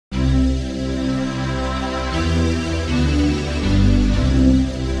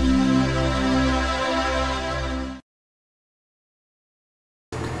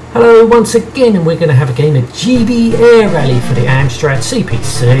Hello once again, and we're going to have a game of GB Air Rally for the Amstrad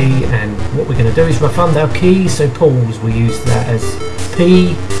CPC, and what we're going to do is refund our keys. So pause, we use that as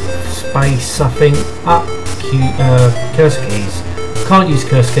P space something up cursor keys. Can't use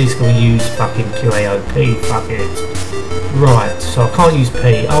cursor keys because we use fucking QAOP, fuck it. Right, so I can't use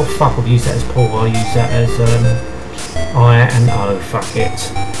P. Oh fuck, I'll use that as Paul, I'll use that as I and O, fuck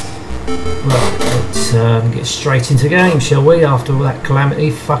it. Right, let's get straight into the game, shall we, after all that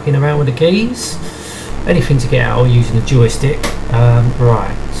calamity fucking around with the keys. Anything to get out using the joystick.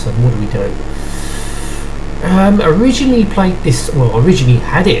 Right, so what do we do? Originally played this, well, originally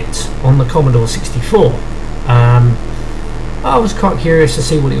had it on the Commodore 64. I was quite curious to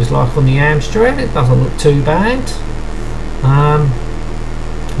see what it was like on the Amstrad. It doesn't look too bad.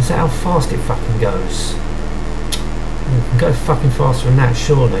 Is that how fast it fucking goes? It can go fucking faster than that,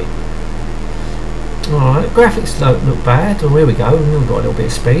 surely. Alright, graphics don't look bad. Oh, here we go. We've got a little bit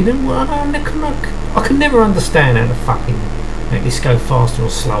of speed. And well, I can never understand how to fucking make this go faster or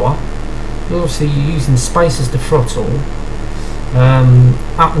slower. Obviously, you're using space as the throttle,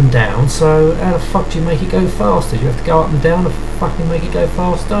 up and down. So how the fuck do you make it go faster? Do you have to go up and down to fucking make it go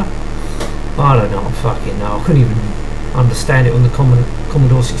faster? I don't know. I fucking know. I couldn't even understand it on the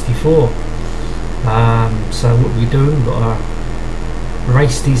Commodore 64. So what we do? We've got to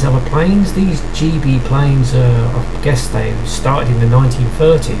race these other planes. These GB planes, I guess they started in the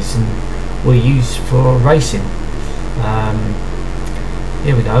 1930s and were used for racing.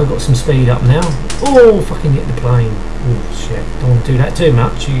 Here we go, got some speed up now. Oh, fucking hit the plane. Oh shit, don't want to do that too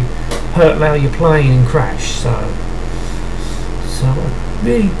much. You hurt your plane and crash. So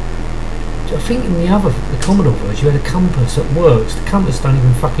really, I think in the Commodore version you had a compass that works. The compass don't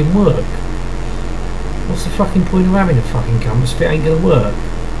even fucking work. What's the fucking point of having a fucking compass if it ain't gonna work?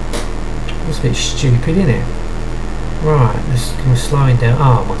 That's a bit stupid, isn't it? Right, let's go slowing down.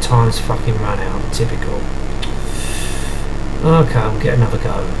 Oh, my time's fucking run out. Typical. Okay, I'll get another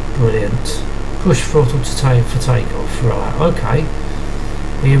go. Brilliant. Push throttle to for takeoff. Right, okay.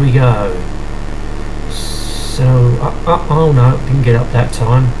 Here we go. So, oh no, didn't get up that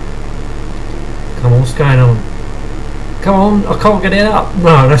time. Come on, what's going on? Come on, I can't get it up.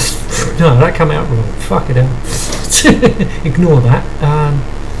 No, that come out wrong. Fuck it out. Ignore that.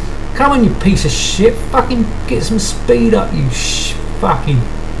 Come on, you piece of shit. Fucking get some speed up, you fucking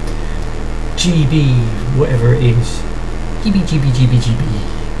GB, whatever it is. GB.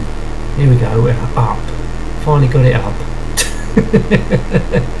 Here we go, we're up. Finally got it up.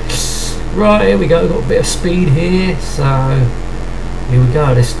 Right, here we go. Got a bit of speed here. So, here we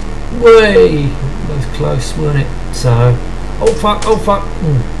go. This way. That was close, wasn't it? So, oh fuck.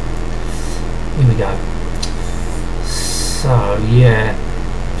 Here we go. So, yeah.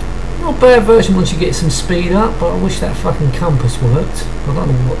 Not a bad version once you get some speed up, but I wish that fucking compass worked. I don't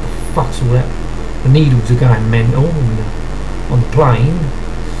know what the fuck's all that. The needles are going mental on the plane.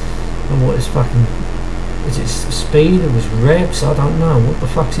 And what is fucking... Is it speed? It was revs? I don't know. What the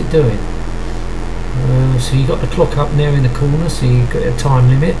fuck's it doing? So you got the clock up there in the corner, so you've got a time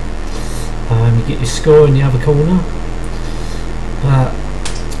limit. You get your score in the other corner.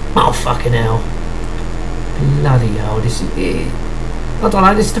 Oh fucking hell. Bloody hell. This is it. I don't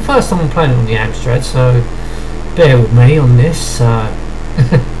know, this is the first time I'm playing it on the Amstrad, so bear with me on this.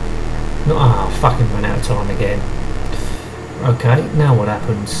 Fucking run out of time again. Okay, now what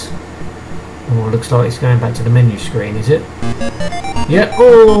happens? Oh, it looks like it's going back to the menu screen, is it? Yeah,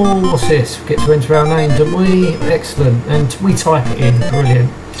 oh, what's this? We get to enter our name, don't we? Excellent, and we type it in,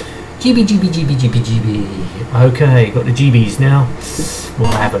 brilliant. GB. Okay, got the GBs now.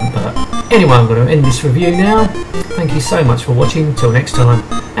 Well, I haven't, but anyway, I'm going to end this review now. Thank you so much for watching. Till next time,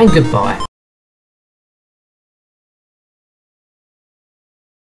 and goodbye.